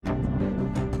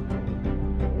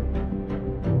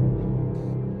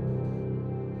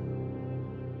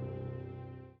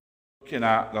looking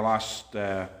at the last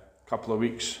couple of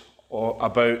weeks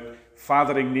about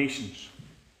fathering nations.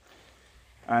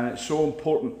 And it's so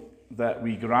important that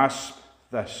we grasp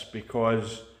this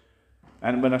because,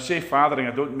 and when I say fathering,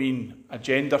 I don't mean a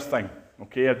gender thing,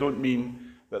 okay? I don't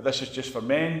mean that this is just for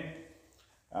men.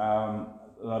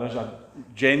 There is a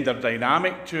gender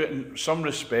dynamic to it in some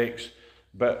respects,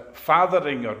 but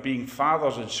fathering or being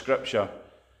fathers in Scripture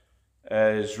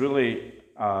is really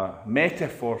a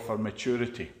metaphor for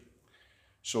maturity.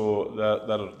 So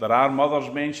there are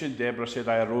mothers mentioned. Deborah said,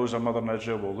 I arose a mother in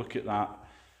Israel. We'll look at that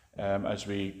as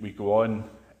we go on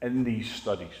in these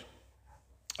studies.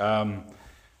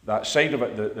 That side of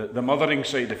it, the mothering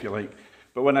side, if you like.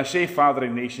 But when I say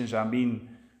fathering nations, I mean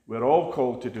we're all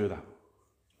called to do that.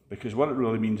 Because what it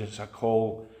really means is a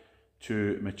call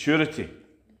to maturity.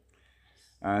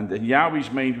 And in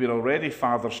Yahweh's mind, we're already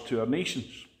fathers to our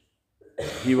nations.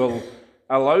 He will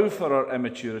allow for our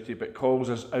immaturity, but calls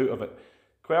us out of it.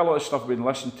 Quite a lot of stuff I've been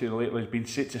listening to lately has been,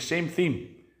 it's the same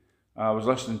theme. I was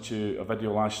listening to a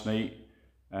video last night,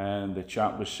 and the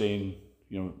chap was saying,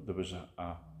 there was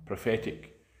a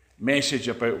prophetic message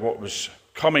about what was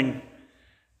coming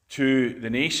to the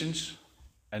nations.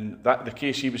 And that the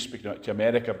case he was speaking out to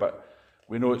America, but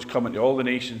we know it's coming to all the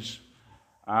nations.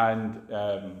 And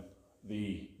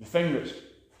the thing that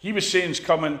he was saying is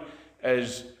coming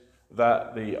is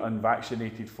that the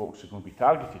unvaccinated folks are going to be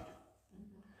targeted.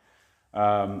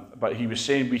 But he was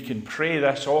saying we can pray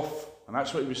this off, and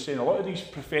that's what he was saying. A lot of these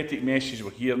prophetic messages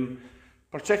we're hearing,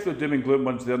 particularly doom and gloom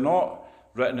ones, they're not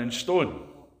written in stone.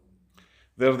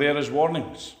 They're there as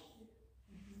warnings.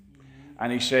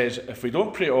 And he says, if we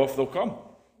don't pray it off, they'll come.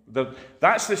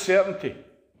 That's the certainty.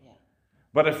 Yeah.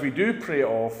 But if we do pray it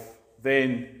off,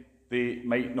 then they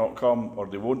might not come or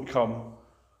they won't come,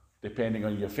 depending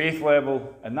on your faith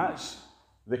level. And that's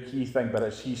the key thing. But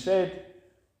as he said,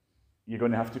 you're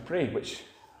going to have to pray, which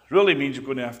really means you're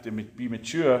going to have to be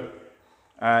mature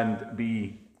and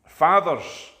be fathers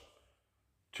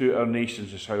to our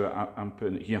nations, is how I'm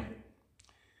putting it here.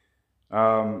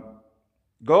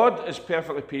 God is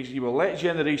perfectly patient. He will let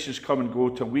generations come and go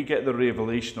till we get the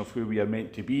revelation of who we are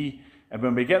meant to be. And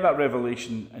when we get that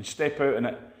revelation and step out in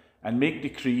it and make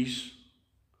decrees,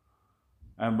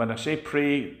 and when I say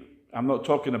pray, I'm not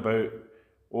talking about,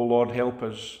 oh Lord, help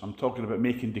us. I'm talking about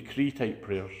making decree-type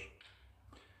prayers,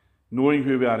 knowing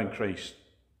who we are in Christ.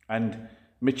 And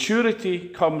maturity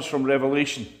comes from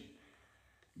revelation,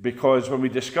 because when we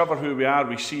discover who we are,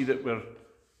 we see that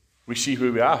we see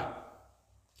who we are.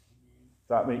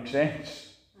 That makes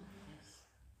sense.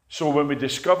 So when we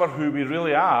discover who we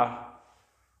really are,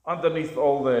 underneath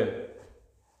all the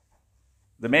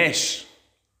mess,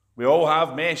 we all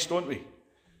have mess, don't we?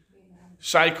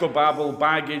 Psychobabble,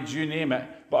 baggage, you name it.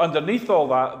 But underneath all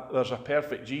that, there's a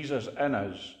perfect Jesus in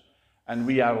us, and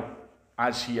we are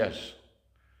as he is.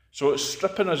 So it's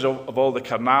stripping us of all the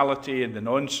carnality and the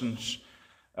nonsense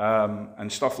and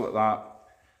stuff like that,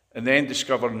 and then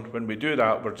discovering when we do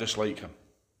that, we're just like him.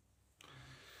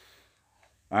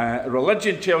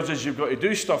 Religion tells us you've got to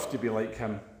do stuff to be like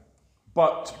him,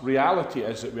 but reality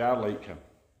is that we are like him.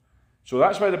 So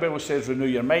that's why the Bible says renew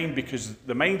your mind, because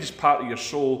the mind is part of your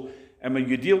soul, and when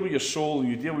you deal with your soul and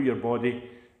you deal with your body,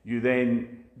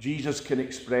 Jesus can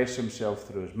express himself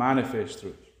through us, manifest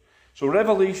through us. So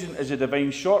revelation is a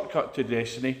divine shortcut to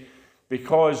destiny,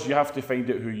 because you have to find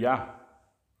out who you are.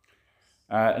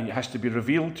 And it has to be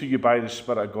revealed to you by the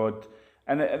Spirit of God.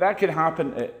 And that can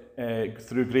happen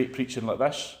through great preaching like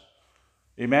this.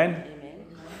 Amen? Amen.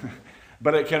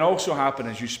 But it can also happen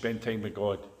as you spend time with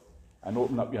God and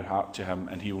open up your heart to him,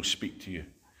 and he will speak to you.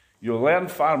 You'll learn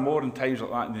far more in times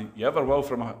like that than you ever will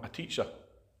from a teacher.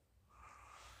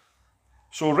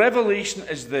 So revelation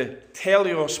is the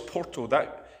teleos portal.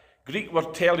 That Greek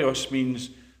word teleos means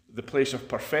the place of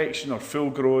perfection or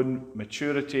full-grown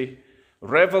maturity.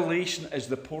 Revelation is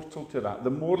the portal to that. The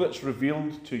more that's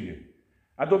revealed to you.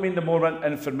 I don't mean the more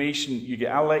information you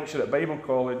get. I lecture at Bible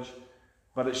college,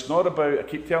 but it's not about, I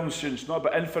keep telling the students, it's not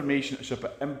about information, it's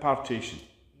about impartation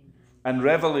and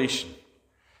revelation.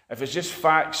 If it's just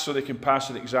facts so they can pass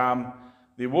an exam,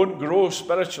 they won't grow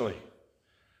spiritually.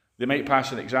 They might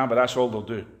pass an exam, but that's all they'll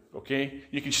do, okay?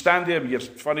 You can stand there with your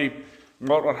funny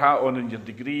mortar hat on and your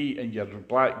degree and your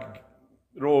black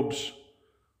robes,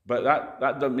 but that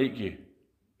doesn't make you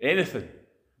anything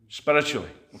spiritually,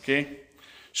 okay?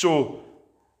 So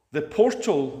the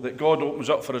portal that God opens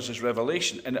up for us is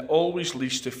revelation, and it always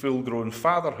leads to full-grown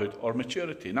fatherhood or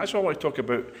maturity. And that's what I want to talk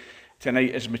about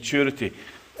tonight, is maturity.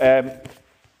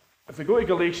 If we go to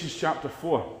Galatians chapter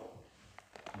 4,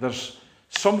 there's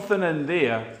something in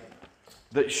there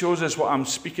that shows us what I'm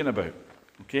speaking about,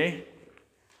 okay?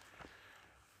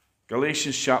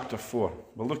 Galatians chapter 4.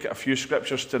 We'll look at a few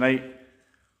scriptures tonight.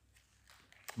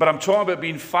 But I'm talking about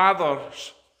being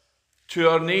fathers to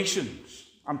our nations.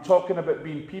 I'm talking about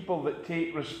being people that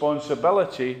take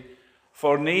responsibility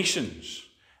for nations.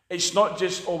 It's not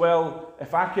just, oh well,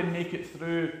 if I can make it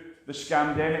through the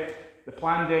scamdemic, the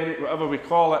plandemic, whatever we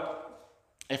call it,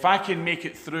 if I can make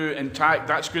it through intact,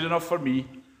 that's good enough for me.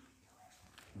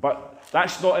 But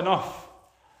that's not enough.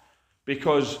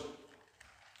 Because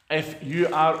if you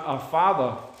are a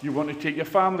father, you want to take your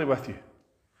family with you.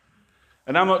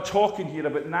 And I'm not talking here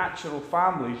about natural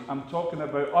families. I'm talking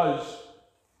about us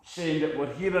saying that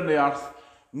we're here on the earth,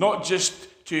 not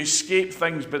just to escape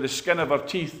things by the skin of our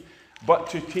teeth, but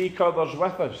to take others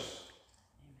with us.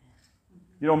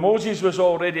 You know, Moses was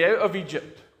already out of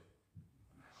Egypt.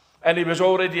 And he was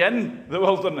already in the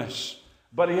wilderness.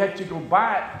 But he had to go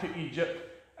back to Egypt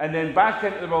and then back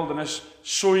into the wilderness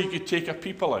so he could take a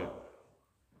people out.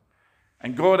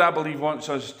 And God, I believe, wants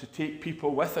us to take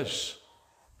people with us.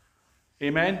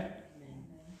 Amen? Amen.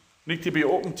 Need to be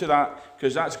open to that,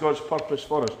 because that's God's purpose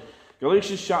for us.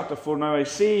 Galatians chapter 4. Now I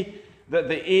say that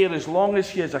the heir, as long as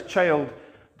he is a child,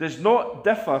 does not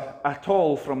differ at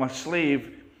all from a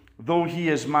slave, though he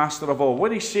is master of all.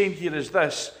 What he's saying here is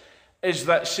this, is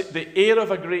that the heir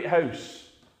of a great house,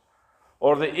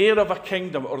 or the heir of a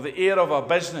kingdom, or the heir of a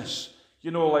business, you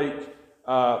know, like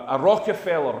a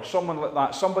Rockefeller or someone like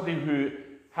that, somebody who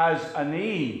has a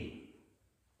name,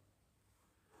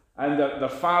 and their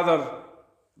father,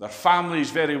 their family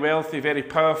is very wealthy, very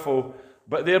powerful,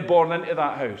 but they're born into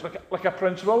that house. Like a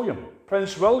Prince William.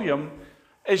 Prince William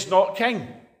is not king.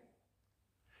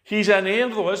 He's an heir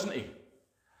though, isn't he?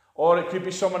 Or it could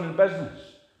be someone in business.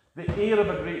 The heir of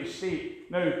a great estate.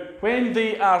 Now, when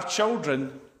they are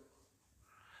children,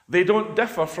 they don't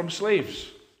differ from slaves.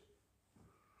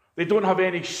 They don't have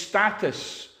any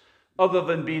status other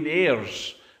than being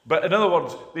heirs. But in other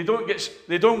words,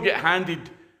 they don't get handed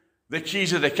the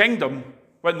keys of the kingdom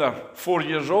when they're 4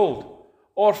 years old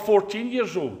or 14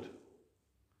 years old.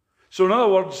 So in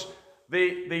other words,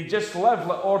 they just live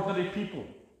like ordinary people.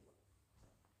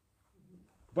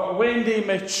 But when they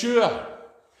mature,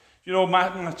 you know,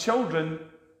 my children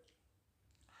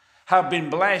have been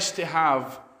blessed to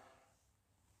have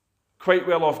quite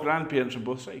well-off grandparents on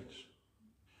both sides.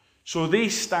 So they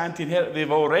stand to inherit.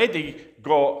 They've already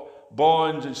got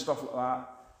bonds and stuff like that.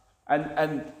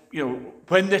 And you know,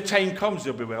 when the time comes,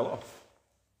 they'll be well off.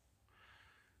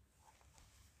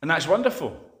 And that's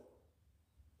wonderful.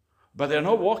 But they're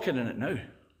not walking in it now.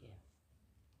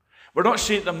 We're not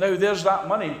saying to them now, there's that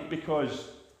money, because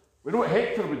we know what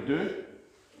Hector would do.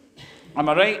 Am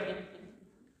I right?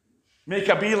 Make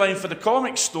a beeline for the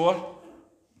comic store.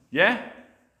 Yeah?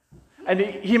 And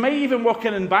he might even walk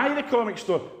in and buy the comic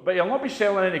store, but he'll not be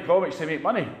selling any comics to make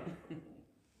money.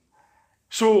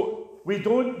 So we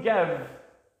don't give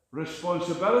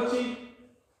responsibility,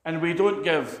 and we don't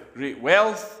give great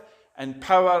wealth and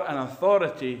power and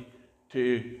authority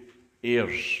to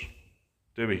heirs,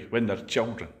 do we, when they're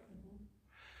children?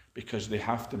 Because they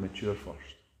have to mature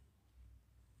first.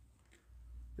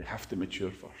 They have to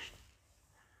mature first.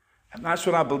 And that's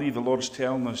what I believe the Lord's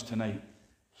telling us tonight.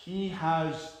 He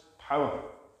has power.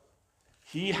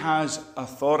 He has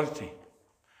authority.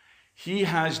 He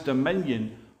has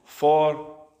dominion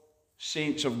for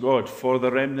saints of God, for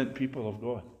the remnant people of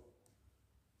God.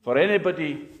 For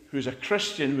anybody who's a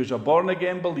Christian, who's a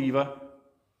born-again believer,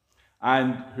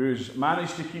 and who's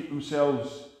managed to keep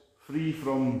themselves free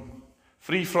from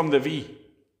the V.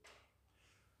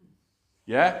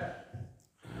 Yeah?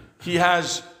 He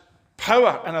has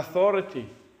power and authority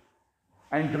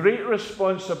and great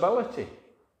responsibility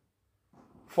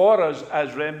for us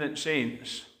as remnant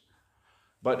saints,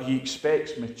 but he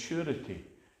expects maturity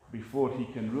before he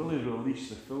can really release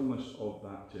the fullness of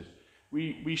that to us.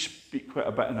 We speak quite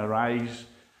a bit in Arise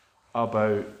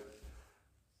about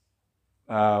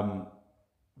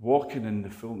walking in the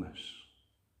fullness.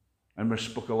 And we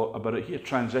spoke a lot about it here,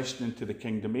 transitioning to the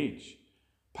kingdom age.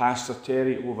 Pastor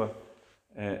Terry over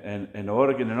in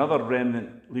Oregon and other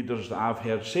remnant leaders that I've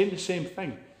heard saying the same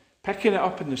thing. Picking it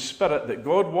up in the spirit that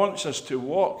God wants us to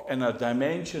walk in a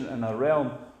dimension, in a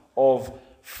realm of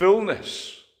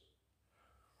fullness,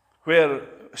 where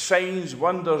signs,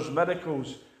 wonders,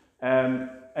 miracles,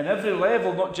 and every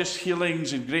level, not just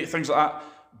healings and great things like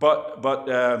that,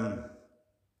 but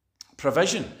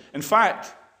provision. In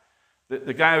fact,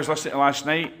 the guy I was listening to last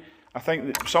night, I think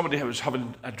that somebody was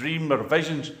having a dream or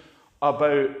visions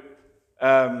about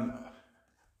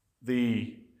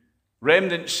the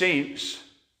remnant saints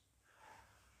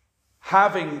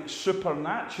having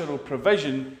supernatural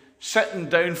provision, sitting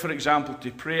down, for example,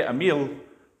 to pray at a meal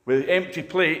with empty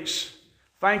plates,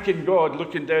 thanking God,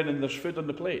 looking down and there's food on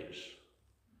the plates.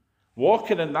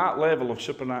 Walking in that level of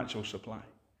supernatural supply.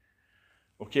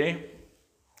 Okay?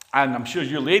 And I'm sure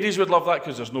you ladies would love that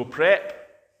because there's no prep.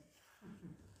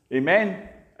 Amen?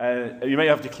 You might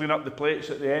have to clean up the plates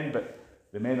at the end, but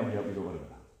the men will help you, don't worry about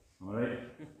that. All right?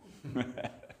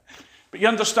 But you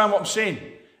understand what I'm saying?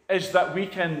 Is that we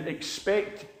can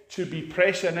expect to be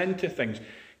pressing into things.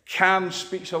 Cam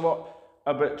speaks a lot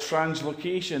about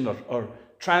translocation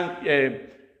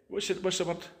what's the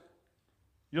word?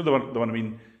 You know the one I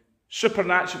mean.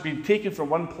 Supernatural, being taken from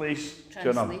one place to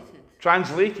another.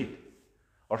 Translated.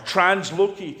 Or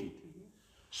translocated.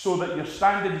 So that you're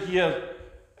standing here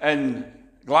in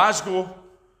Glasgow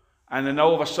and then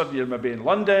all of a sudden you're maybe in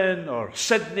London or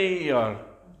Sydney or...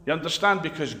 You understand?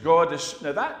 Because God is...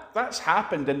 Now that's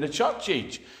happened in the church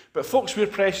age. But folks, we're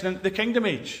pressing into the kingdom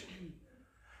age.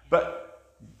 But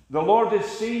the Lord is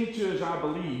saying to us, I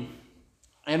believe,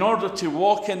 in order to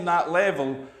walk in that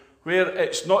level where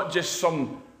it's not just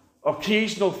some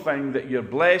occasional thing that you're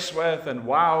blessed with and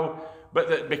wow, but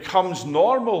that becomes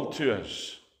normal to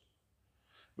us,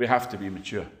 we have to be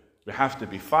mature. We have to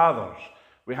be fathers.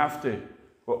 We have to...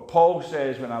 What Paul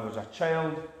says, when I was a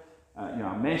child...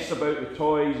 I messed about with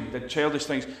toys and did childish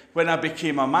things. When I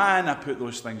became a man, I put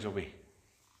those things away.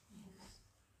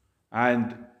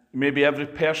 And maybe every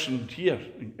person here,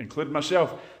 including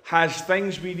myself, has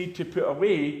things we need to put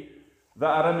away that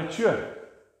are immature.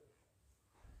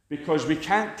 Because we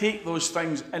can't take those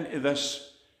things into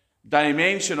this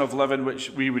dimension of living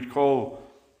which we would call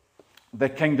the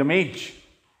kingdom age.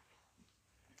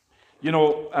 You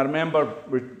know, I remember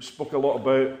we spoke a lot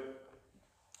about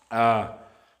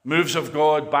moves of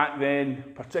God back then,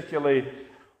 particularly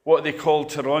what they called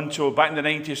Toronto back in the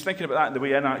 90s. Thinking about that on the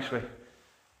way in, actually.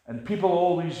 And people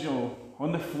always,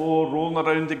 on the floor, rolling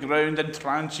around the ground in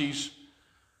trances.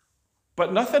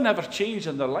 But nothing ever changed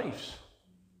in their lives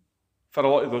for a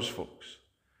lot of those folks.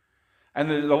 And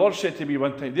the Lord said to me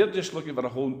one time, they're just looking for a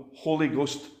Holy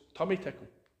Ghost tummy tickle.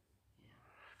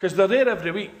 Because they're there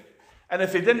every week. And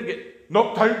if they didn't get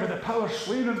knocked out by the power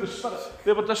slain in the Spirit,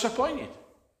 they were disappointed.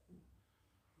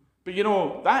 But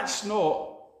that's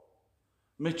not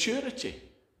maturity.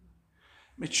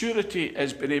 Maturity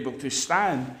is being able to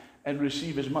stand and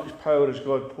receive as much power as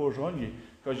God pours on you,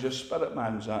 because your spirit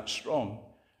man is that strong.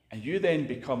 And you then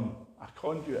become a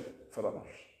conduit for others,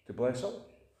 to bless others.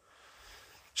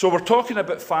 So we're talking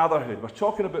about fatherhood. We're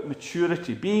talking about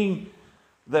maturity. Being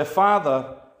the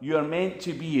father you're meant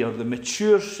to be, or the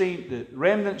mature saint, the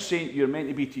remnant saint you're meant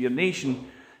to be to your nation.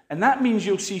 And that means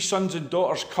you'll see sons and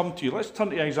daughters come to you. Let's turn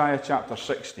to Isaiah chapter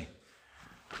 60.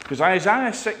 Because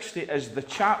Isaiah 60 is the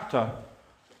chapter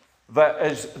that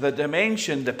is the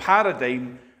dimension, the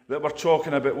paradigm that we're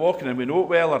talking about walking in. We know it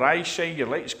well, arise, shine, your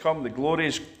light's come, the glory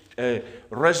is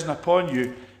risen upon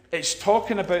you. It's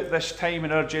talking about this time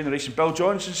in our generation. Bill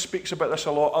Johnson speaks about this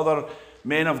a lot. Other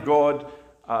men of God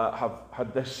have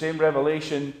had this same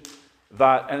revelation.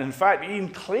 And in fact, Ian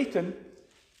Clayton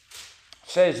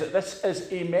says that this is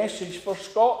a message for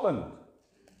Scotland.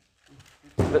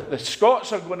 That the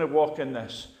Scots are going to walk in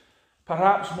this,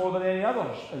 perhaps more than any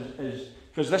others,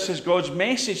 because this is God's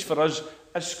message for us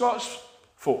as Scots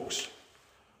folks.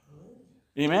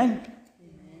 Amen?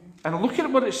 And look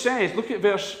at what it says. Look at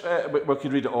verse, we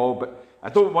could read it all, but I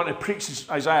don't want to preach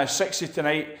Isaiah 60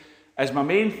 tonight as my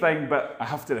main thing, but I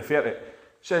have to refer to it.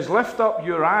 It says, lift up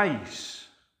your eyes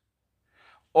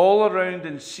all around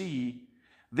and see.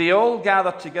 They all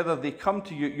gather together, they come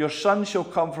to you. Your son shall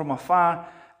come from afar,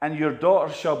 and your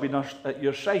daughter shall be nursed at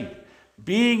your side.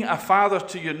 Being a father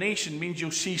to your nation means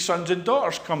you'll see sons and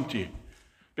daughters come to you.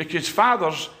 Because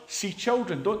fathers see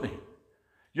children, don't they?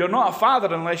 You're not a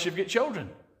father unless you've got children.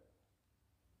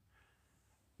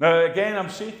 Now, again,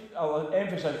 I'll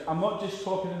emphasize, I'm not just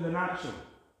talking in the natural.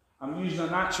 I'm using a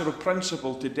natural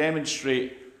principle to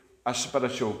demonstrate a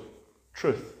spiritual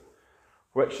truth,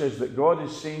 which is that God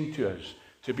is saying to us,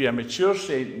 to be a mature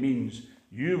saint means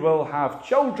you will have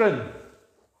children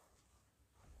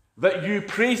that you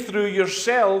pray through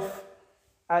yourself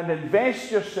and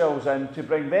invest yourselves in to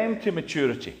bring them to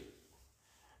maturity,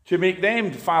 to make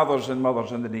them fathers and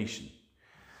mothers in the nation.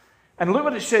 And look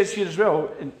what it says here as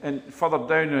well, and further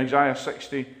down in Isaiah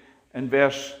 60, in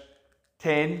verse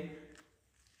 10.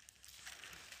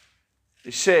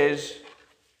 It says,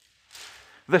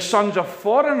 the sons of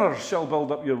foreigners shall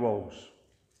build up your walls.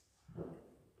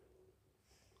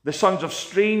 The sons of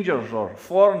strangers or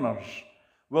foreigners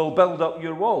will build up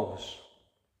your walls.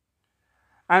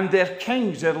 And their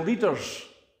kings, their leaders,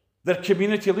 their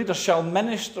community leaders shall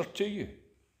minister to you.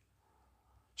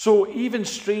 So even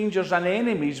strangers and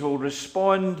enemies will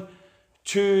respond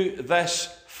to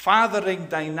this fathering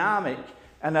dynamic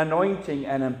and anointing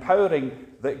and empowering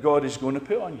that God is going to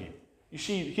put on you. You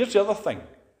see, here's the other thing.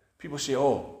 People say,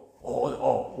 what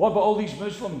about all these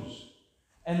Muslims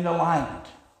in the land?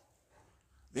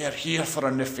 They're here for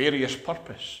a nefarious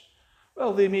purpose.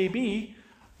 Well, they may be,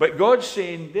 but God's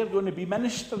saying they're going to be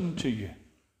ministering to you.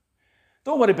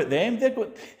 Don't worry about them.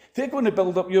 They're going to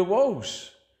build up your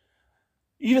walls.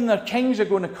 Even their kings are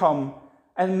going to come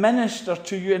and minister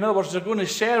to you. In other words, they're going to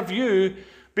serve you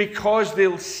because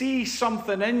they'll see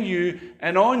something in you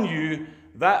and on you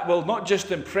that will not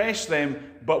just impress them,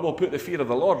 but will put the fear of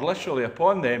the Lord literally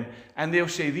upon them. And they'll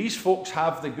say, these folks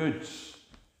have the goods.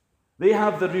 They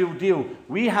have the real deal.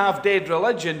 We have dead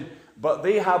religion, but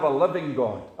they have a living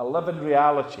God, a living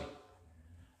reality.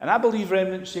 And I believe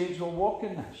remnant saints will walk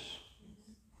in this.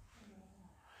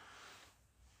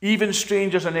 Even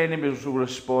strangers and enemies will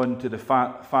respond to the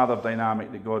father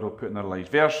dynamic that God will put in their lives.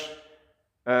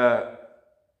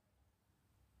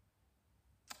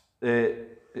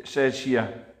 It says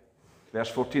here, verse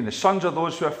 14, the sons of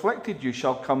those who afflicted you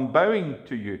shall come bowing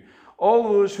to you. All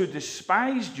those who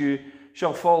despised you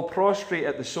shall fall prostrate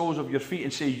at the soles of your feet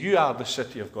and say, you are the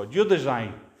city of God, you're the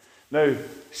Zion. Now, it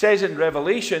says in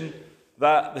Revelation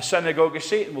that the synagogue of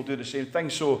Satan will do the same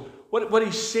thing. So what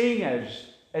he's saying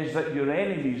is that your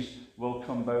enemies will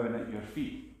come bowing at your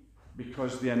feet,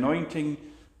 because the anointing,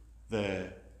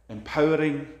 the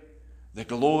empowering, the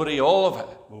glory, all of it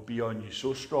will be on you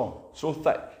so strong, so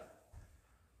thick.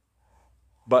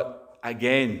 But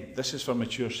again, this is for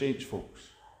mature saints, folks.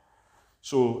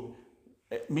 So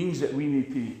it means that we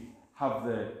need to have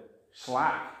the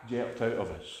slack jerked out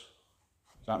of us.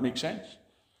 Does that make sense?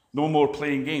 No more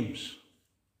playing games.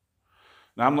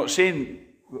 Now, I'm not saying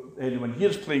anyone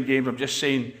here's playing games. I'm just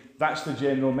saying that's the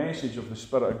general message of the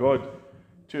Spirit of God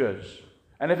to us.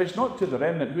 And if it's not to the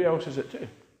remnant, who else is it to?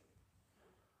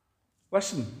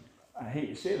 Listen, I hate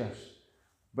to say this,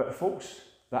 but folks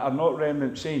that are not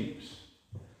remnant saints,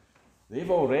 they've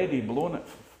already blown it,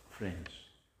 friends.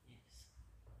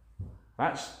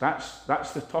 That's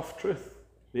the tough truth.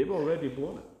 They've already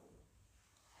blown it.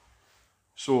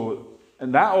 So,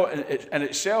 and that in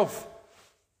itself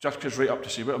just goes right up to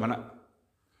say, wait a minute.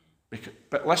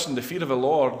 But listen, the fear of the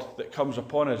Lord that comes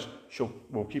upon us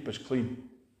will keep us clean.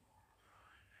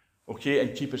 Okay,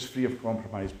 and keep us free of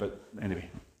compromise. But anyway.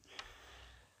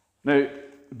 Now,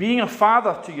 being a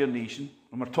father to your nation,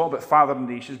 when we're talking about fathering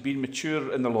nations, being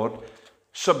mature in the Lord,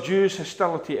 subdues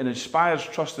hostility and inspires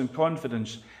trust and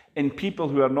confidence in people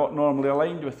who are not normally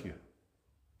aligned with you.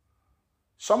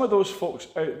 Some of those folks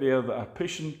out there that are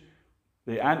pushing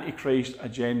the Antichrist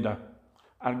agenda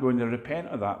are going to repent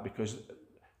of that, because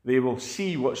they will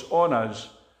see what's on us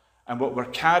and what we're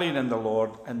carrying in the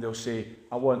Lord, and they'll say,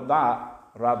 I want that,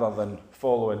 rather than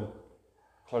following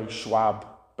Klaus Schwab,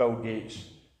 Bill Gates,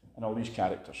 and all these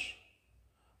characters.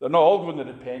 They're not all going to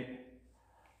repent.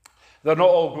 They're not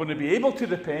all going to be able to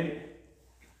repent,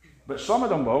 but some of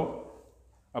them will.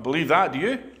 I believe that, do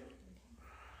you?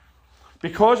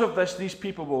 Because of this, these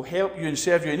people will help you and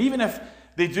serve you. And even if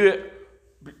they do it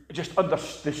just under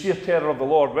the sheer terror of the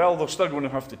Lord, well, they're still going to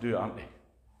have to do it, aren't they?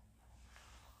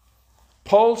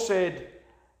 Paul said,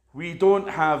 we don't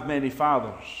have many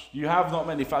fathers. You have not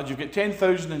many fathers. You've got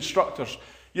 10,000 instructors.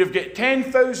 You've got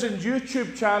 10,000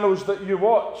 YouTube channels that you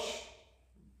watch.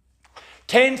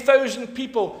 10,000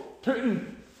 people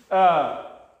putting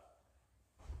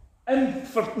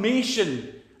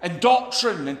information and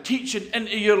doctrine and teaching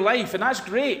into your life, and that's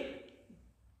great.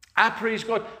 I praise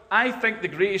God. I think the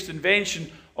greatest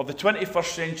invention of the 21st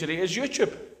century is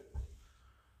YouTube.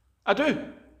 I do.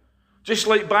 Just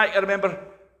like back, I remember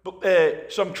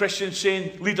some Christians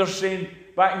saying, leaders saying,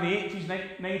 back in the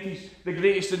 80s, 90s, the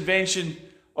greatest invention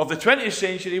of the 20th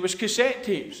century was cassette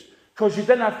tapes, because you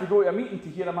didn't have to go to a meeting to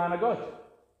hear a man of God.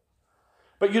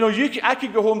 But you know, I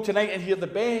could go home tonight and hear the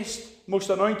best, most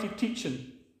anointed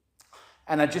teaching,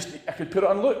 and I could put it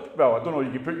on loop. Well, I don't know,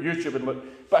 you could put YouTube and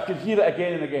loop, but I could hear it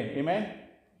again and again. Amen?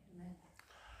 Amen.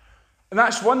 And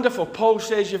that's wonderful. Paul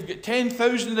says you've got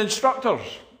 10,000 instructors,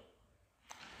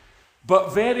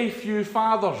 but very few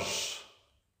fathers.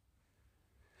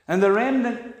 And the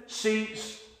remnant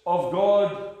saints of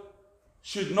God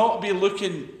should not be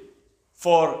looking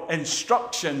for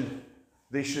instruction.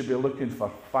 They should be looking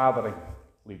for fathering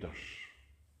leaders.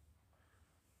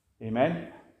 Amen?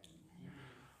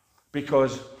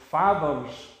 Because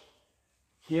fathers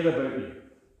care about you.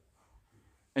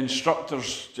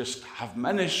 Instructors just have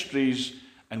ministries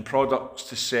and products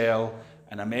to sell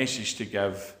and a message to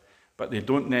give, but they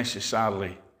don't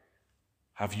necessarily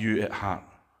have you at heart.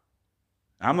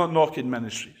 I'm not knocking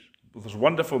ministries. There's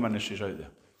wonderful ministries out there,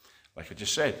 like I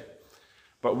just said.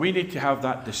 But we need to have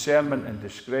that discernment and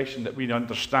discretion that we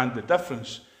understand the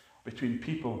difference between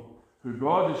people who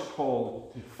God has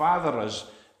called to father us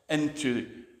into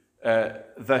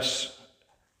this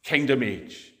kingdom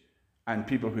age, and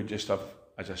people who just have,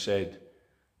 as I said,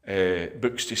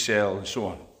 books to sell and so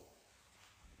on.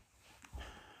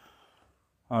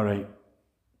 All right.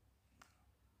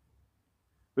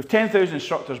 With 10,000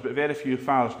 instructors but very few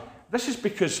fathers. This is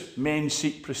because men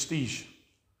seek prestige.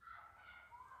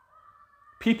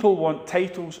 People want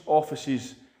titles,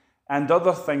 offices, and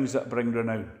other things that bring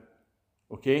renown.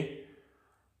 Okay?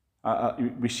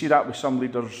 We see that with some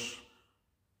leaders.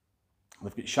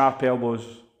 They've got sharp elbows.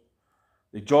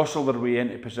 They jostle their way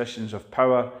into positions of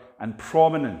power and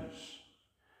prominence.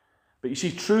 But you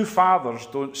see, true fathers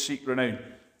don't seek renown.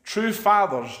 True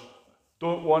fathers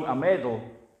don't want a medal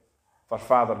for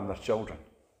fathering their children.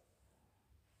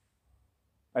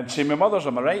 And same with mothers,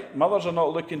 am I right? Mothers are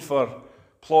not looking for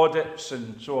plaudits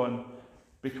and so on,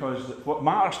 because what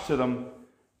matters to them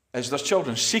is their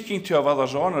children. Seeking to have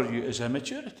others honour you is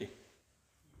immaturity.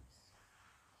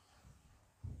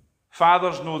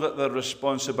 Fathers know that their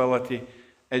responsibility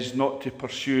is not to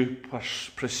pursue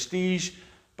prestige,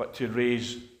 but to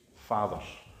raise fathers.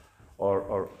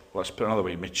 Or let's put it another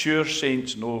way, mature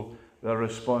saints know their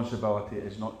responsibility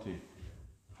is not to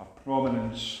have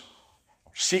prominence,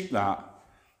 or seek that,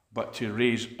 but to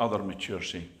raise other mature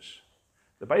saints.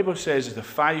 The Bible says the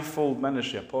fivefold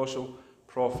ministry, apostle,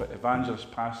 prophet,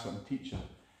 evangelist, pastor, and teacher,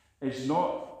 is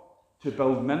not to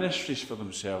build ministries for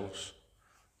themselves,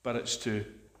 but it's to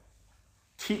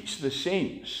teach the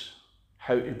saints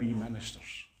how to be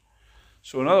ministers.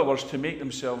 So in other words, to make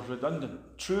themselves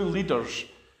redundant. True leaders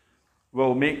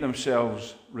will make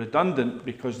themselves redundant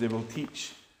because they will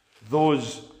teach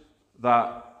those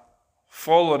that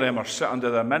follow them or sit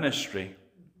under their ministry.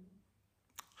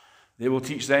 They will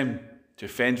teach them to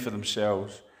fend for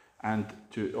themselves and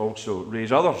to also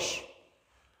raise others.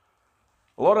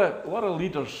 A lot of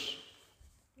leaders,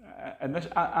 and this,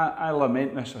 I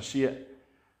lament this, I see it.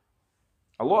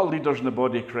 A lot of leaders in the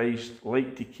body of Christ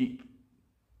like to keep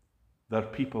their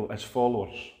people as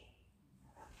followers.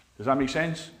 Does that make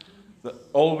sense? They're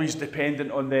always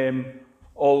dependent on them.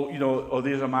 All, you know, oh,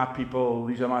 these are my people,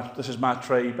 this is my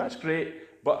tribe. That's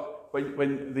great. But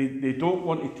when they don't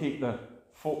want to take their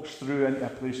folks through into a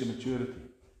place of maturity.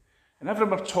 And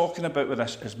everyone we're talking about with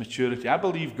this is maturity. I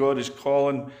believe God is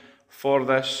calling for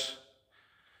this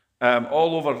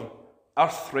all over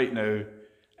earth right now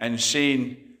and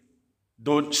saying,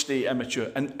 don't stay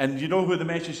immature. And you know who the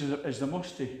message is the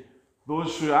most to?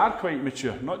 Those who are quite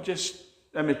mature, not just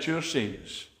immature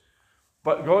saints.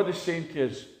 But God is saying to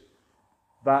us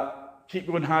that keep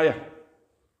going higher,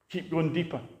 keep going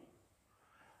deeper.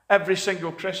 Every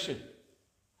single Christian,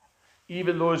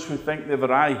 even those who think they've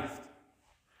arrived.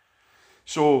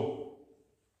 So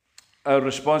our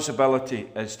responsibility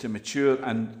is to mature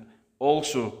and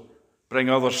also bring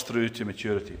others through to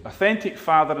maturity. Authentic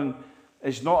fathering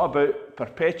is not about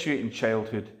perpetuating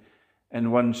childhood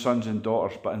in one's sons and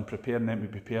daughters, but in preparing them to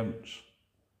be parents.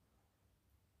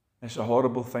 It's a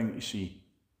horrible thing to see.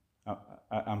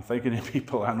 I'm thinking of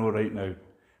people I know right now,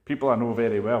 people I know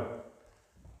very well,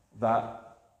 that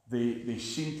they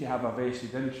seem to have a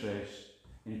vested interest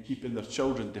in keeping their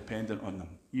children dependent on them,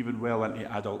 even well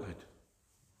into adulthood.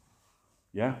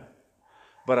 Yeah?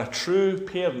 But a true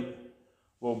parent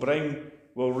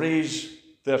will raise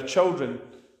their children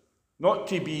not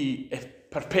to be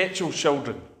perpetual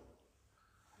children,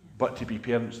 but to be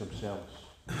parents themselves.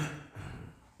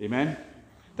 Amen?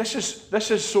 This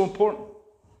is so important,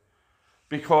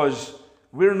 because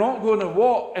we're not going to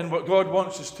walk in what God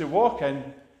wants us to walk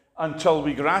in until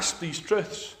we grasp these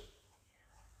truths.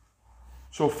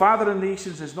 So fathering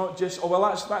nations is not just, oh well,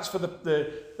 that's for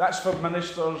that's for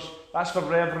ministers, that's for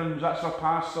reverends, that's for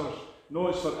pastors. No,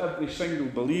 it's for every single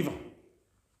believer.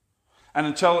 And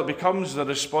until it becomes the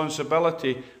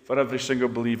responsibility for every single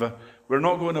believer, we're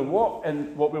not going to walk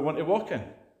in what we want to walk in.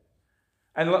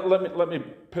 And let me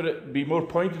be more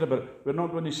pointed about it. We're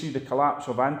not going to see the collapse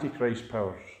of Antichrist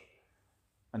powers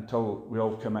until we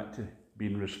all commit to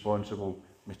being responsible,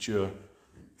 mature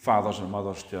fathers and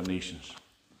mothers to our nations.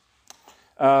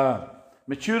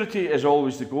 Maturity is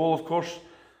always the goal, of course,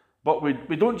 but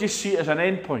we don't just see it as an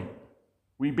end point.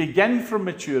 We begin from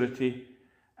maturity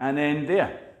and end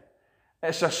there.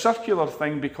 It's a circular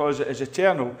thing because it is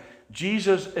eternal.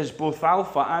 Jesus is both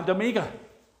Alpha and Omega.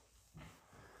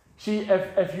 See,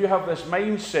 if you have this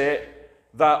mindset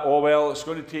that, oh well, it's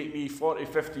going to take me 40,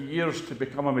 50 years to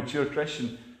become a mature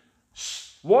Christian,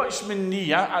 watch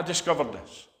me, I discovered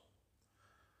this.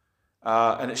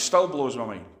 And it still blows my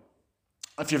mind.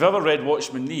 if you've ever read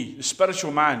Watchman Nee, The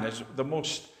Spiritual Man is the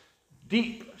most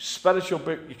deep spiritual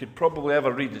book you could probably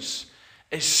ever read.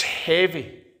 It's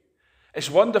heavy. It's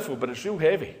wonderful, but it's real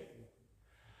heavy.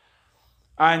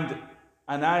 And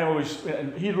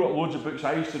he wrote loads of books.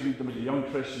 I used to read them as a young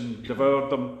Christian, devoured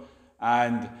them.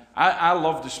 And I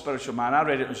loved The Spiritual Man. I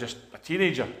read it when I was just a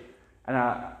teenager. And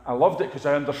I loved it because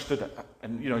I understood it.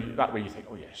 And, that way you think,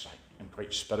 oh yes, I'm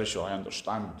quite spiritual, I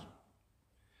understand.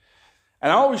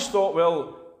 And I always thought,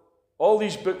 well, all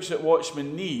these books that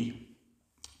Watchman Nee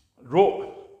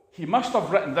wrote, he must have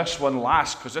written this one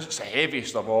last because this is the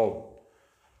heaviest of all.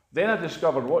 Then I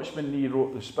discovered Watchman Nee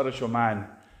wrote The Spiritual Man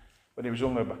when he was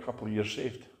only about a couple of years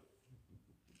saved.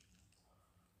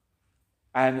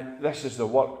 And this is the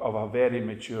work of a very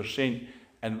mature saint.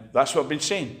 And that's what I've been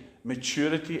saying.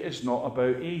 Maturity is not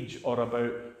about age or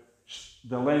about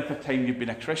the length of time you've been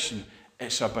a Christian.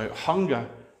 It's about hunger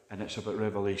and it's about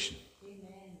revelation.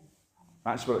 Amen.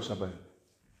 That's what it's about.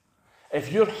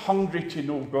 If you're hungry to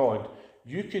know God,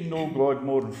 you can know God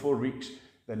more in 4 weeks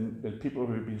than people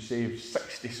who have been saved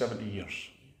 60, 70 years.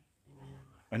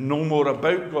 And know more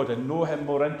about God and know Him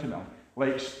more intimately,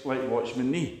 like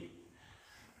Watchman Nee.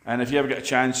 And if you ever get a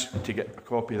chance to get a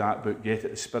copy of that book, get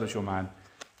it, The Spiritual Man.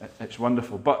 It's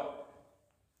wonderful. But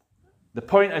the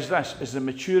point is this, is that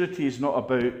maturity is not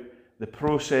about the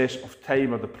process of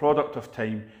time or the product of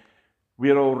time.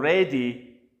 We're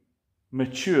already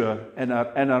mature in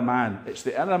our inner man. It's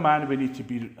the inner man we need to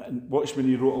be, and Watchman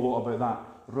Nee wrote a lot about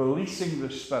that, releasing the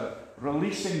spirit,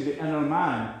 releasing the inner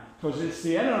man, because it's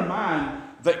the inner man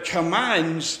that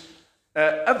commands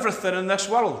everything in this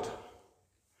world,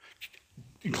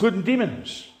 including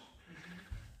demons.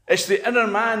 It's the inner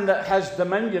man that has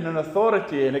dominion and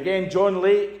authority. And again, John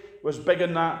Lake was big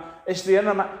in that. It's the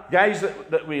inner man. Guys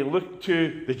that we look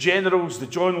to, the generals, the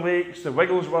John Lakes, the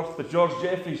Wigglesworth, the George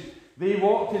Jeffreys, they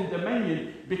walked in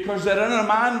dominion because their inner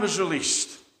man was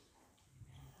released.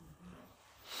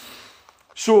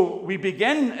 So we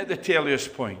begin at the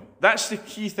Teleios point. That's the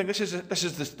key thing. This is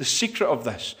the secret of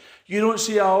this. You don't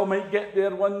say, oh, I might get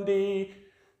there one day,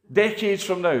 decades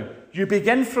from now. You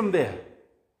begin from there.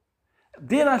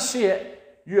 Dare I say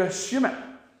it, you assume it.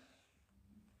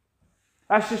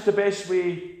 That's just the best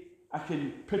way I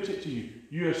can put it to you.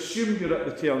 You assume you're at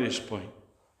the Teleios point.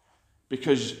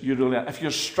 Because if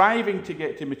you're striving to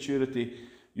get to maturity,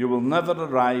 you will never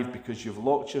arrive because you've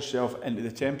locked yourself into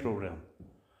the temporal realm,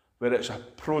 where it's a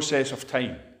process of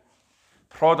time,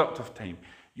 product of time.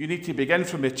 You need to begin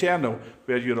from eternal,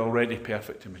 where you're already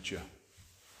perfect and mature.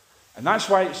 And that's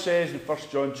why it says in 1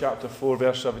 John chapter 4,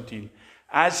 verse 17,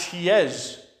 as He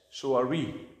is, so are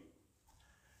we.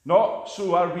 Not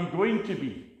so are we going to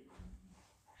be.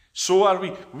 So are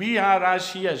we. We are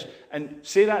as He is. And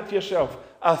say that to yourself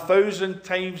 1,000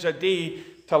 times a day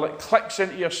till it clicks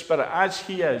into your spirit. As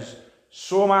He is,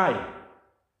 so am I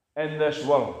in this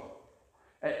world.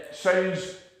 It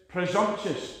sounds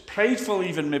presumptuous, prideful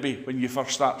even maybe when you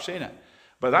first start saying it.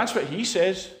 But that's what He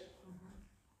says.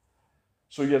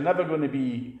 So you're never going to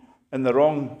be in the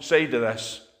wrong side of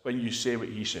this when you say what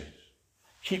He says.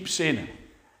 Keep saying it.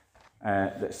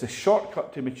 That's the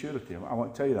shortcut to maturity. I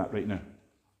want to tell you that right now.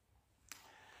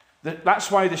 That's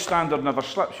why the standard never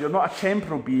slips. You're not a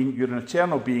temporal being, you're an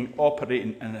eternal being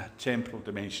operating in a temporal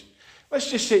dimension. Let's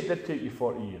just say it did take you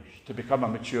 40 years to become a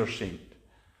mature saint.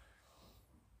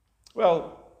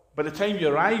 Well, by the time you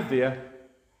arrive there,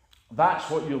 that's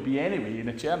what you'll be anyway in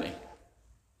eternity.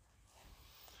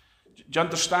 Do you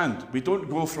understand? We don't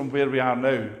go from where we are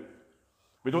now.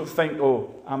 We don't think,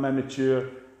 oh, I'm immature,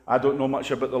 I don't know much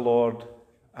about the Lord,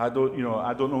 I don't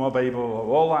know my Bible,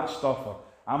 or all that stuff, or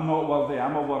I'm not worthy,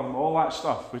 I'm a worm, all that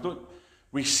stuff.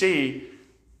 We say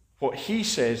what He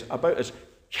says about us.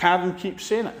 Karen keeps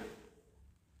saying it.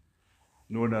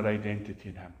 Knowing our identity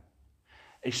in Him.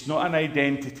 It's not an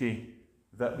identity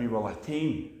that we will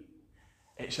attain.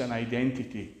 It's an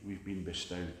identity we've been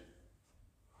bestowed.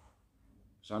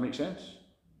 Does that make sense?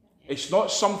 It's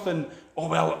not something, oh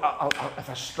well, if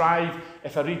I strive,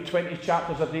 if I read 20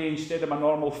 chapters a day instead of my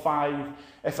normal 5,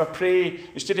 if I pray,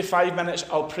 instead of 5 minutes,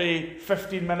 I'll pray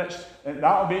 15 minutes, and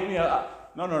that'll make me a...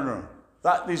 No.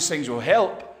 These things will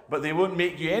help, but they won't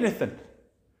make you anything.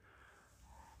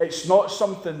 It's not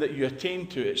something that you attain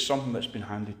to, it's something that's been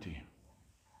handed to you.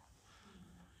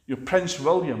 Your Prince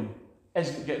William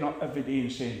isn't getting up every day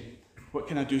and saying, what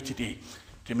can I do today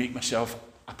to make myself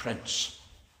a prince?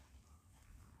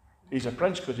 He's a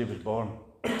prince because he was born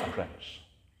a prince.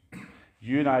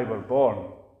 You and I were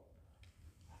born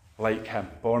like him,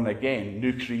 born again,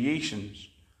 new creations,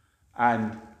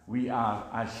 and we are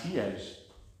as he is,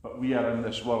 but we are in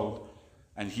this world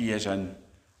and he is in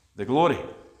the glory.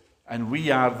 And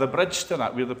we are the bridge to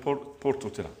that. We're the portal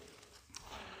to that.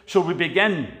 So we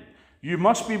begin. You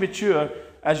must be mature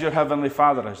as your heavenly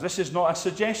Father is. This is not a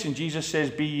suggestion. Jesus says,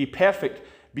 be ye perfect,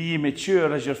 be ye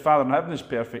mature as your Father in heaven is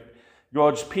perfect.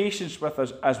 God's patience with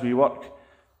us as we work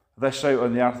this out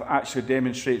on the earth actually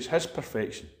demonstrates his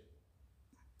perfection.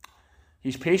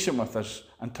 He's patient with us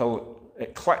until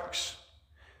it clicks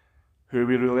who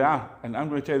we really are. And I'm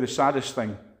going to tell you the saddest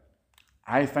thing,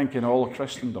 I think, in all of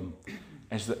Christendom,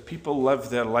 is that people live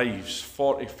their lives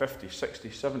 40, 50, 60,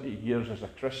 70 years as a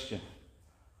Christian.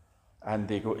 And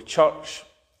they go to church,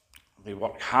 they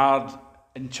work hard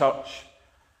in church,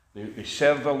 they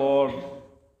serve the Lord,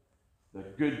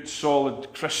 they're good,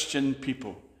 solid Christian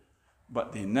people,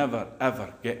 but they never,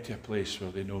 ever get to a place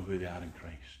where they know who they are in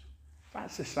Christ.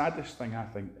 That's the saddest thing I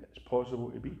think it's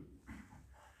possible to be.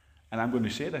 And I'm going to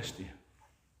say this to you.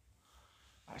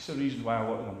 That's the reason why a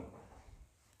lot of them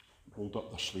rolled up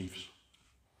their sleeves.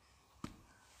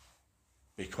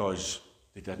 Because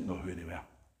they didn't know who they were.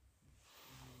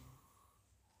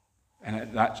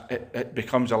 And it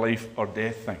becomes a life or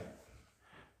death thing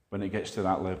when it gets to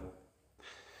that level.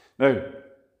 Now,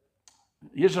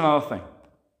 here's another thing.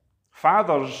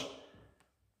 Fathers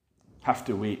have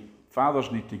to wait.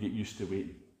 Fathers need to get used to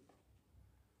waiting.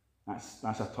 That's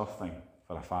a tough thing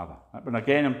for a father. But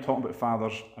again, I'm talking about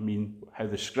fathers, I mean how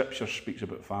the Scripture speaks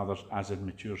about fathers as in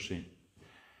mature saints.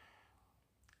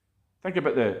 Think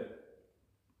about the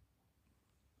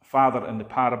father in the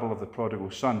parable of the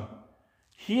prodigal son.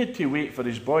 He had to wait for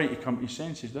his boy to come to his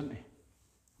senses, didn't he?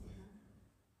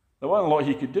 There wasn't a lot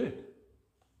he could do.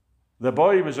 The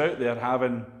boy was out there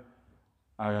having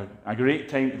a great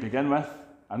time to begin with,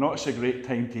 and not so great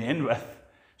time to end with,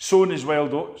 sowing his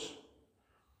wild oats.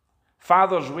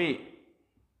 Fathers wait.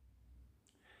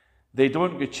 They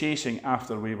don't go chasing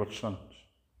after wayward sons.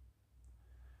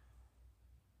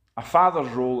 A father's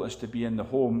role is to be in the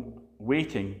home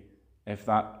waiting, if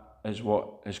that is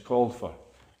what is called for.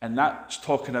 And that's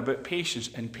talking about patience.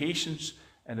 And patience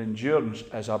and endurance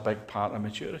is a big part of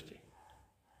maturity.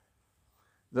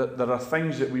 There are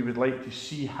things that we would like to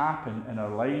see happen in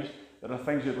our lives. There are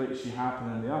things we'd like to see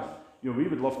happen in the earth. You know, we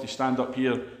would love to stand up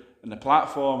here in the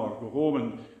platform or go home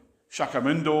and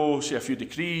shakamundo, say a few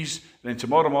decrees. Then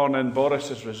tomorrow morning, Boris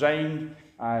has resigned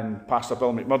and Pastor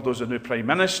Bill McMurdo's the new Prime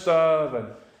Minister. And,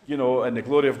 you know, and the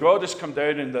glory of God has come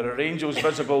down and there are angels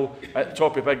visible at the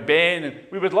top of Big Ben. And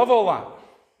we would love all that,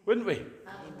 wouldn't we?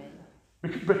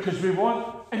 Amen. Because we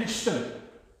want instant.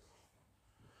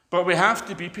 But we have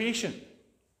to be patient.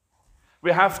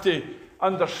 We have to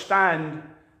understand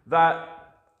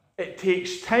that it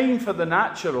takes time for the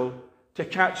natural to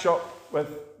catch up with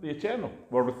the eternal,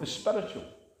 or with the spiritual.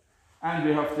 And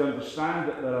we have to understand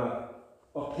that there are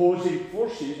opposing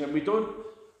forces, and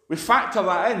we factor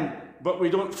that in, but we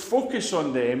don't focus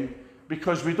on them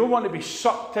because we don't want to be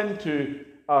sucked into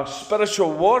a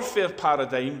spiritual warfare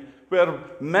paradigm where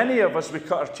many of us, we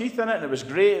cut our teeth in it, and it was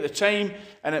great at the time,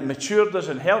 and it matured us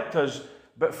and helped us,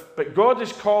 but God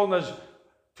is calling us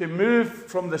to move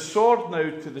from the sword now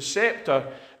to the scepter,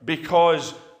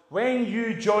 because when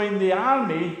you join the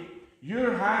army,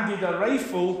 you're handed a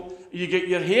rifle, you get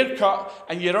your hair cut,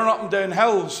 and you run up and down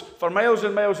hills for miles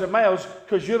and miles and miles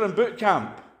because you're in boot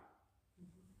camp.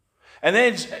 And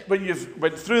then when you've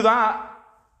went through that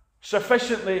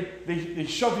sufficiently, they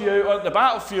shove you out on the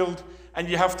battlefield and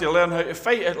you have to learn how to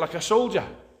fight it like a soldier.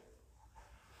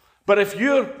 But if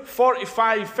you're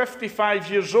 45, 55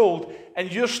 years old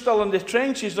and you're still in the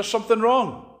trenches, there's something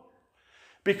wrong.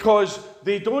 Because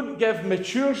they don't give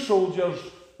mature soldiers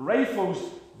rifles,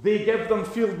 they give them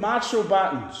field marshal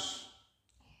batons.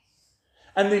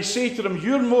 And they say to them,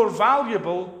 you're more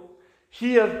valuable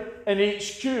here in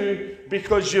HQ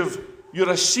because you're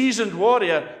a seasoned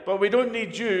warrior, but we don't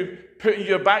need you putting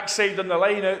your backside on the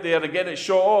line out there and getting it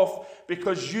shot off,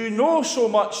 because you know so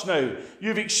much now.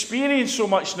 You've experienced so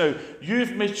much now.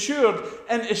 You've matured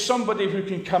into somebody who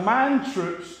can command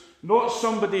troops, not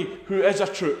somebody who is a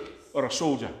troop or a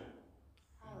soldier.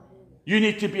 You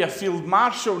need to be a field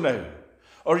marshal now.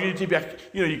 Or you need to be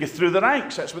you get through the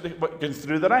ranks. That's what going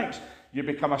through the ranks. You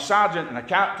become a sergeant and a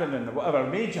captain and whatever,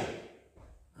 major.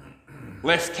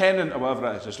 Lieutenant or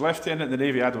whatever it is. It's lieutenant in the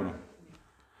Navy, I don't know.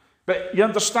 But you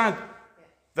understand,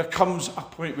 there comes a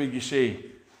point where you say,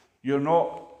 you're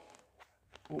not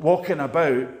walking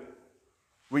about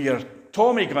with your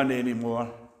Tommy gun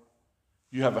anymore.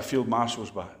 You have a field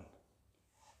marshal's baton.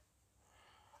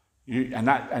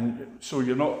 So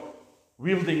you're not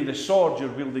wielding the sword,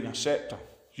 you're wielding a scepter.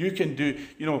 You can do,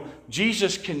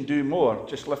 Jesus can do more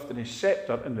just lifting his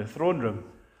scepter in the throne room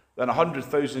than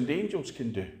 100,000 angels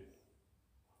can do.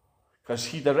 Because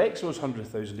he directs those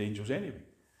 100,000 angels anyway.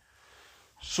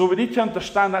 So we need to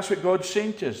understand that's what God's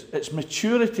saying to us. It's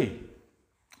maturity.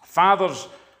 Fathers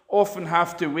often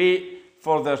have to wait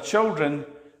for their children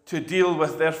to deal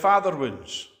with their father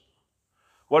wounds.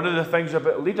 One of the things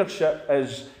about leadership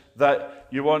is that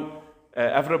you want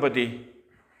everybody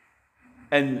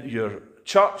in your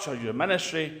church or your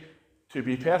ministry to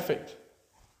be perfect.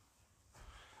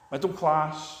 Middle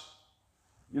class,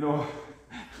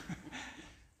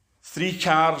 3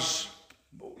 cars,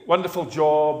 wonderful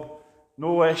job,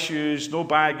 no issues, no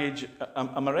baggage.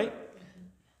 Am I right?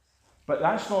 But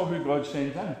that's not who God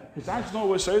sends in, because that's not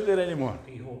what's out there anymore.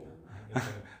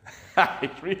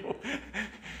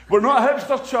 We're not a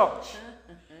hipster church.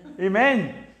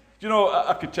 Amen. Do you know,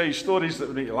 I could tell you stories that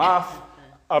would make you laugh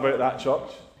about that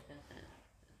church.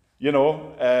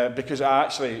 Because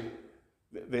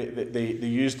they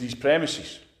used these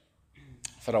premises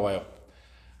for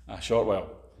a short while.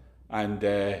 And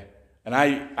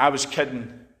I was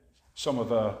kidding some of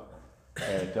the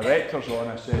directors on.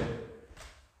 I said,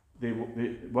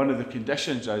 one of the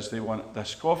conditions is they want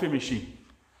this coffee machine,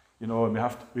 and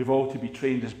we've all to be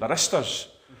trained as baristas.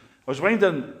 I was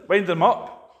winding them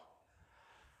up,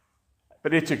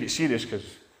 but they took it serious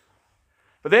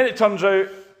But then it turns out,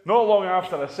 not long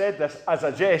after I said this, as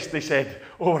a jest, they said,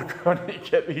 "Oh, we're going to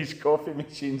get these coffee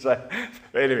machines in."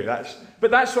 Anyway, that's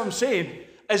what I'm saying,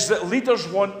 is that leaders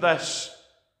want this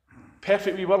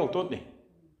perfect wee world, don't they?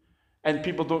 And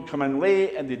people don't come in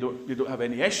late, and they don't have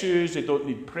any issues, they don't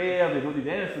need prayer, they don't need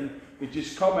anything. They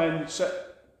just come in, sit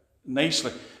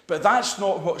nicely. But that's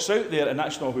not what's out there, and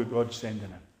that's not who God's sending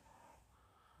in.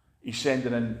 He's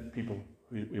sending in people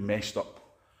who messed up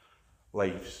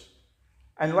lives.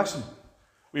 And listen,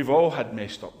 we've all had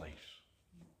messed up lives.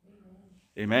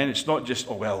 Amen. It's not just,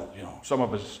 some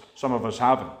of us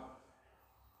haven't.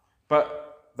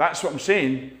 But that's what I'm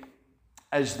saying,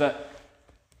 is that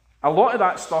a lot of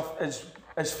that stuff is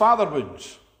father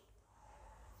wounds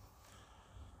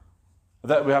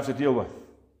that we have to deal with.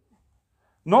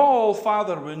 Not all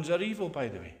father wounds are evil, by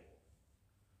the way.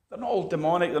 They're not all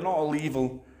demonic, they're not all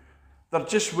evil. They're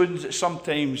just wounds that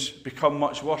sometimes become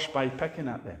much worse by picking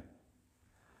at them.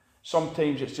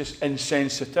 Sometimes it's just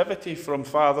insensitivity from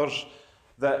fathers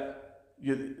that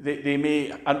they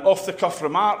may, an off-the-cuff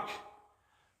remark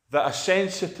that a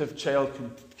sensitive child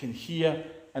can hear,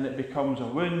 and it becomes a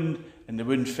wound, and the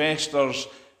wound festers,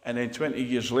 and then 20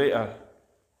 years later,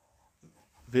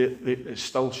 it's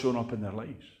still shown up in their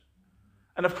lives.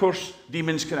 And of course,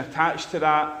 demons can attach to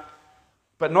that,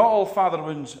 but not all father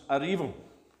wounds are evil.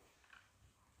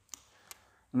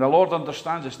 And the Lord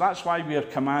understands this. That's why we are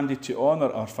commanded to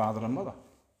honour our father and mother.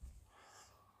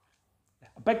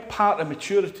 A big part of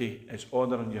maturity is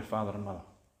honouring your father and mother.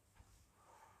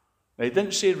 Now, he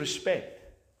didn't say respect.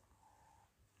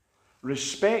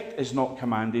 Respect is not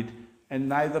commanded, and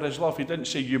neither is love. He didn't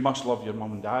say you must love your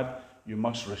mum and dad, you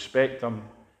must respect them.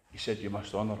 He said you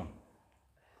must honour them.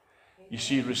 You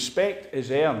see, respect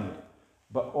is earned,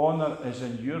 but honour is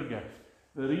in your gift.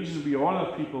 The reason we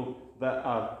honour people that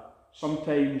are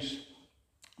sometimes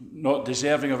not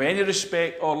deserving of any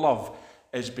respect or love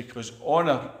is because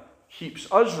honour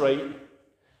keeps us right,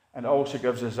 and also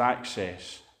gives us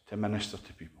access to minister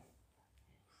to people.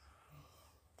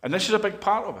 And this is a big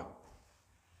part of it.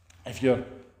 If your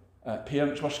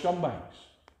parents were scumbags,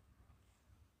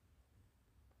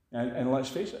 and let's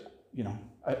face it,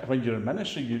 when you're in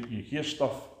ministry, you hear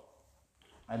stuff,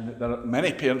 and there are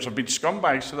many parents have been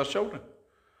scumbags to their children.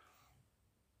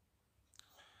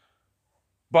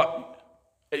 But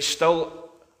it's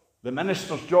still the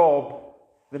minister's job,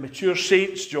 the mature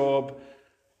saint's job,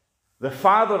 the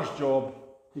father's job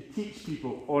to teach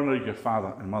people, honour your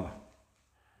father and mother.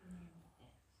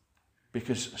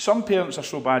 Because some parents are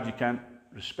so bad you can't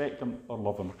respect them or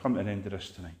love them. We're coming to the end of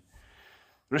this tonight.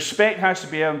 Respect has to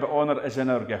be earned, but honour is in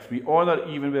our gift. We honour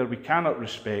even where we cannot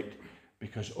respect,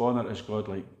 because honour is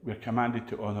godlike. We're commanded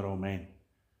to honour all men.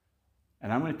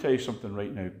 And I'm going to tell you something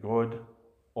right now. God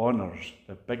honours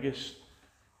the biggest,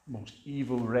 most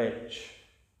evil wretch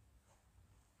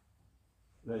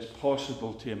that is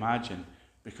possible to imagine,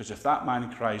 because if that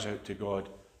man cries out to God,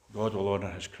 God will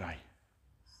honour his cry.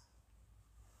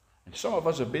 And some of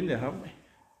us have been there, haven't we?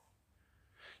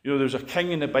 There's a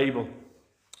king in the Bible.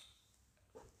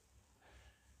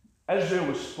 Israel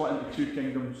was split into 2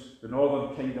 kingdoms, the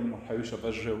northern kingdom or house of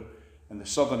Israel, and the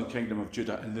southern kingdom of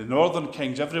Judah. And the northern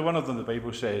kings, every one of them, the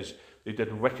Bible says, they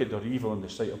did wicked or evil in the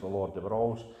sight of the Lord. They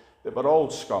were all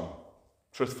scum,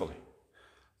 truthfully.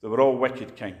 They were all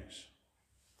wicked kings.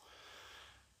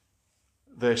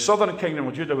 The southern kingdom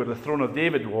of Judah, where the throne of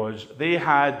David was, they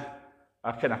had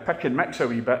a kind of pick and mix a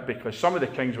wee bit, because some of the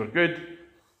kings were good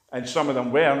and some of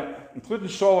them weren't. including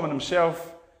Solomon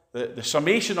himself, the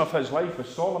summation of his life was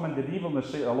Solomon did evil in the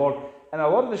sight of the Lord. And a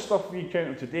lot of the stuff we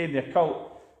encounter today in the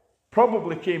occult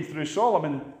probably came through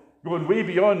Solomon going way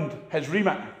beyond his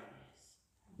remit,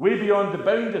 way beyond the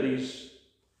boundaries.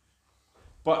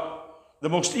 But the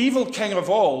most evil king of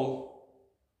all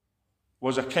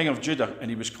was a king of Judah, and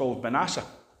he was called Manasseh.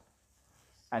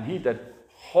 And he did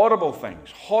horrible things,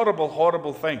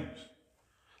 horrible things.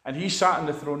 And he sat on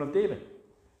the throne of David.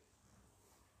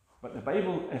 But the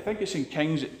Bible, I think it's in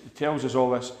Kings, it tells us all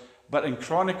this, but in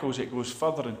Chronicles it goes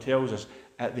further and tells us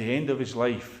at the end of his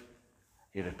life,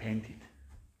 he repented.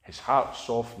 His heart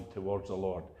softened towards the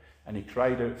Lord, and he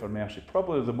cried out for mercy.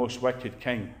 Probably the most wicked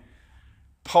king,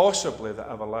 possibly, that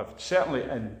ever lived, certainly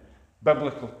in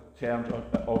biblical terms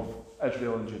of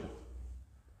Israel and Judah.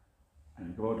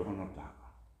 And God honoured that.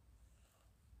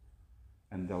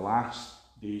 In the last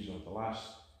days, or the last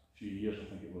few years, I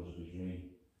think it was, of his reign,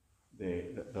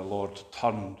 the Lord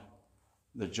turned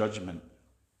the judgment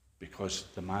because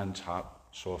the man's heart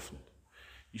softened.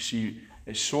 You see,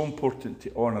 it's so important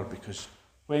to honour, because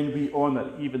when we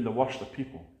honour even the worst of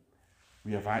people,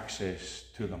 we have access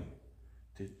to them,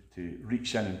 to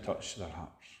reach in and touch their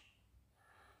hearts.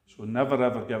 So never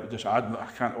ever give it, just I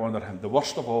can't honour him. The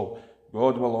worst of all,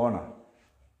 God will honour,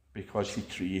 because he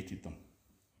created them.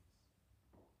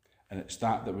 And it's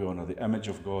that we honour, the image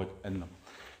of God in them.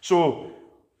 So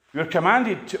we're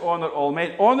commanded to honour all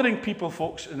men. Honouring people,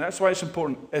 folks, and that's why it's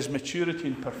important, is maturity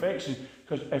and perfection.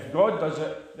 Because if God does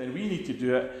it, then we need to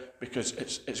do it, because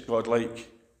it's God-like.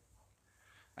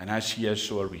 And as he is,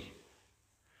 so are we.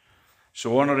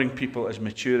 So honouring people is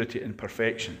maturity and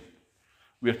perfection.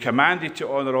 We're commanded to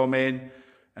honour all men,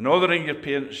 and honouring your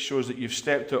parents shows that you've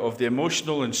stepped out of the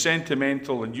emotional and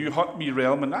sentimental and you hurt me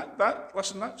realm, and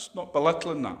listen, that's not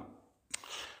belittling that.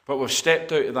 But we've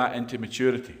stepped out of that into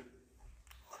maturity.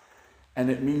 And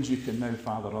it means you can now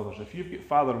father others. If you've got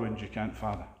father wounds, you can't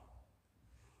father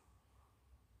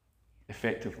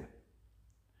effectively.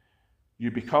 You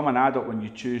become an adult when you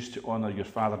choose to honour your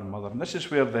father and mother. And this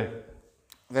is where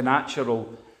the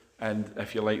natural and,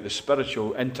 if you like, the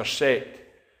spiritual intersect,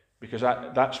 because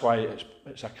that's why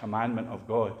it's a commandment of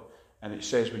God. And it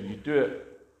says when you do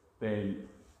it, then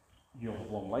you'll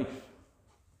have long life,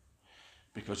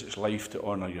 because it's life to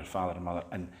honour your father and mother.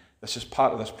 And this is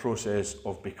part of this process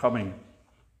of becoming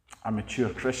a mature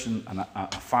Christian and a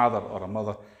father or a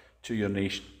mother to your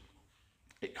nation.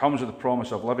 It comes with the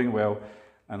promise of living well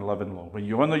and living long. When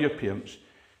you honour your parents,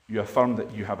 you affirm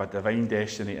that you have a divine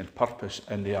destiny and purpose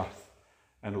in the earth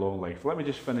and long life. Let me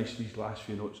just finish these last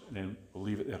few notes and then we'll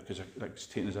leave it there, because it's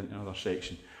taking us into another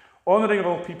section. Honouring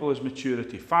all people is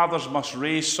maturity. Fathers must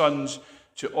raise sons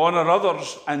to honour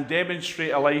others and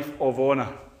demonstrate a life of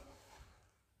honour.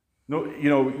 No, you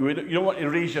don't want to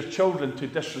raise your children to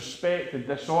disrespect and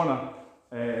dishonour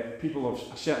people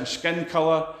of a certain skin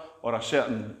colour or a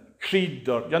certain creed,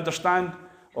 or you understand,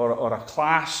 or a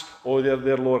class. Oh,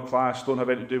 they're lower class, don't have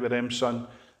anything to do with them, son.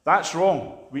 That's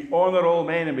wrong. We honour all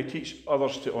men and we teach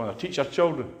others to honour. Teach our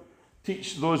children.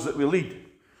 Teach those that we lead.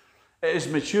 It is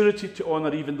maturity to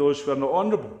honour even those who are not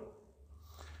honourable.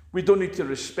 We don't need to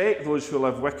respect those who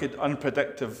live wicked,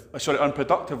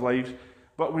 unproductive lives,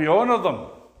 but we honour them.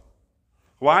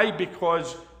 Why?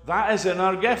 Because that is in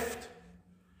our gift.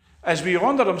 As we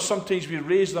honour them, sometimes we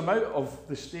raise them out of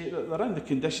the state that they're in, the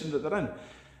condition that they're in.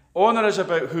 Honour is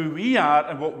about who we are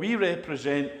and what we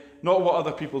represent, not what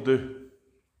other people do.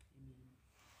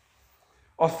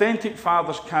 Authentic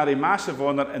fathers carry massive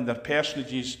honour in their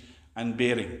personages and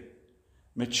bearing.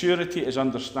 Maturity is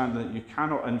understanding that you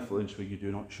cannot influence where you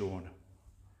do not show honour.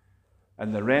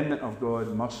 And the remnant of God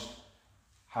must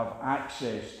have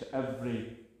access to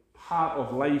every part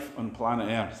of life on planet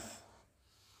Earth,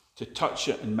 to touch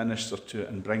it and minister to it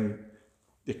and bring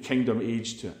the kingdom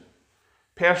age to it.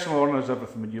 Personal honour is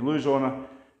everything. When you lose honour,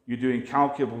 you do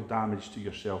incalculable damage to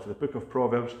yourself. The book of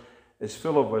Proverbs is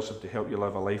full of wisdom to help you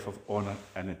live a life of honour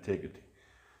and integrity.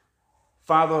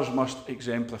 Fathers must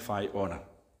exemplify honour.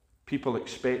 People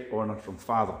expect honour from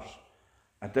fathers.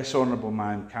 A dishonourable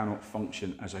man cannot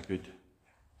function as a good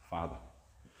father.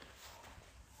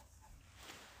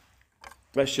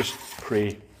 Let's just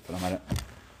pray for a minute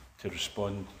to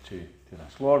respond to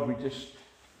this. Lord,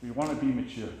 we want to be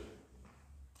mature.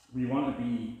 We want to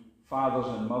be fathers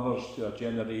and mothers to our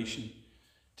generation,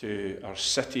 to our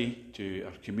city, to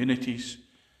our communities,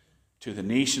 to the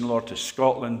nation, Lord, to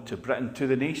Scotland, to Britain, to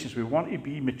the nations. We want to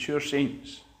be mature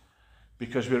saints,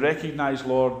 because we recognise,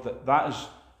 Lord, that is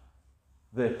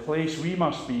the place we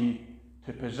must be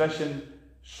to position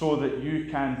so that you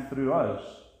can, through us,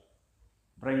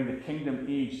 bring the kingdom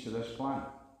age to this planet.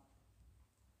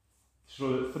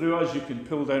 so that through us you can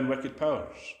pull down wicked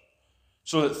powers,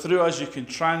 so that through us you can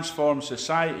transform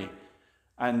society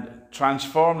and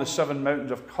transform the 7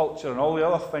 mountains of culture and all the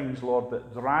other things, Lord,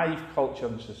 that drive culture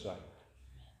and society.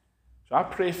 So I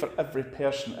pray for every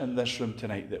person in this room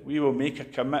tonight that we will make a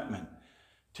commitment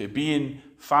to being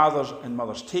fathers and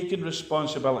mothers, taking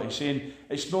responsibility, saying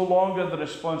it's no longer the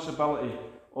responsibility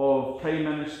of prime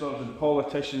ministers and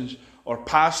politicians or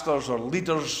pastors or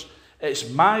leaders. It's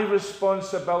my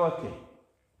responsibility.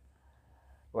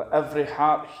 Let every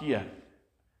heart here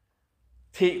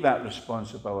take that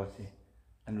responsibility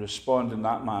and respond in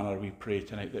that manner, we pray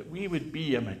tonight, that we would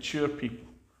be a mature people.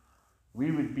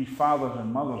 We would be fathers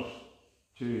and mothers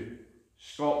to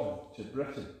Scotland, to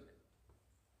Britain,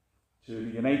 to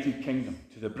the United Kingdom,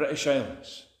 to the British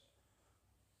Islands,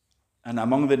 and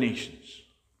among the nations.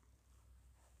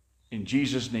 In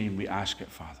Jesus' name we ask it,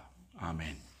 Father.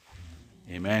 Amen.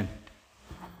 Amen.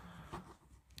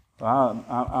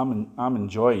 I'm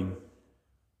enjoying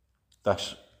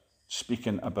this,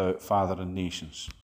 speaking about Father and nations.